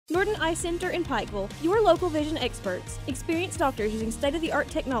Norton Eye Center in Pikeville, your local vision experts. Experienced doctors using state-of-the-art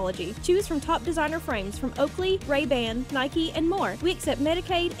technology. Choose from top designer frames from Oakley, Ray-Ban, Nike, and more. We accept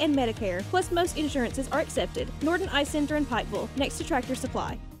Medicaid and Medicare, plus most insurances are accepted. Norton Eye Center in Pikeville, next to Tractor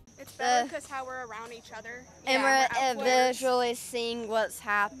Supply. It's better because how we're around each other. And we're visually seeing what's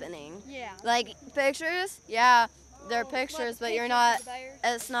happening. Yeah. Like pictures, yeah, they're pictures, but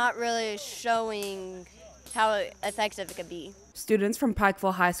it's not really showing how effective it could be. Students from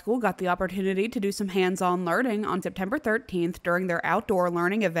Pikeville High School got the opportunity to do some hands-on learning on September 13th during their outdoor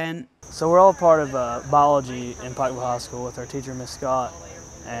learning event. So we're all part of biology in Pikeville High School with our teacher, Miss Scott,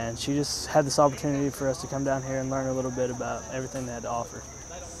 and she just had this opportunity for us to come down here and learn a little bit about everything they had to offer.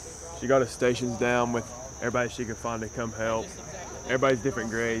 She got us stations down with everybody she could find to come help. Everybody's different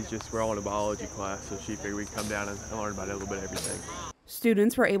grades, just we're all in a biology class, so she figured we'd come down and learn about a little bit of everything.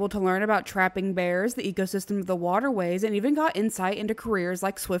 Students were able to learn about trapping bears, the ecosystem of the waterways, and even got insight into careers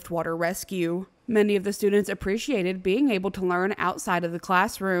like swiftwater rescue. Many of the students appreciated being able to learn outside of the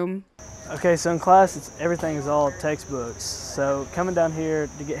classroom. Okay, so in class, everything is all textbooks. So coming down here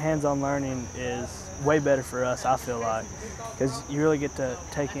to get hands-on learning is way better for us, I feel like, because you really get to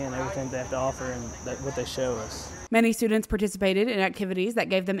take in everything they have to offer and what they show us. Many students participated in activities that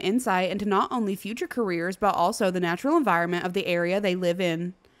gave them insight into not only future careers, but also the natural environment of the area they live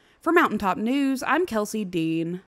in. For Mountaintop News, I'm Kelsey Dean.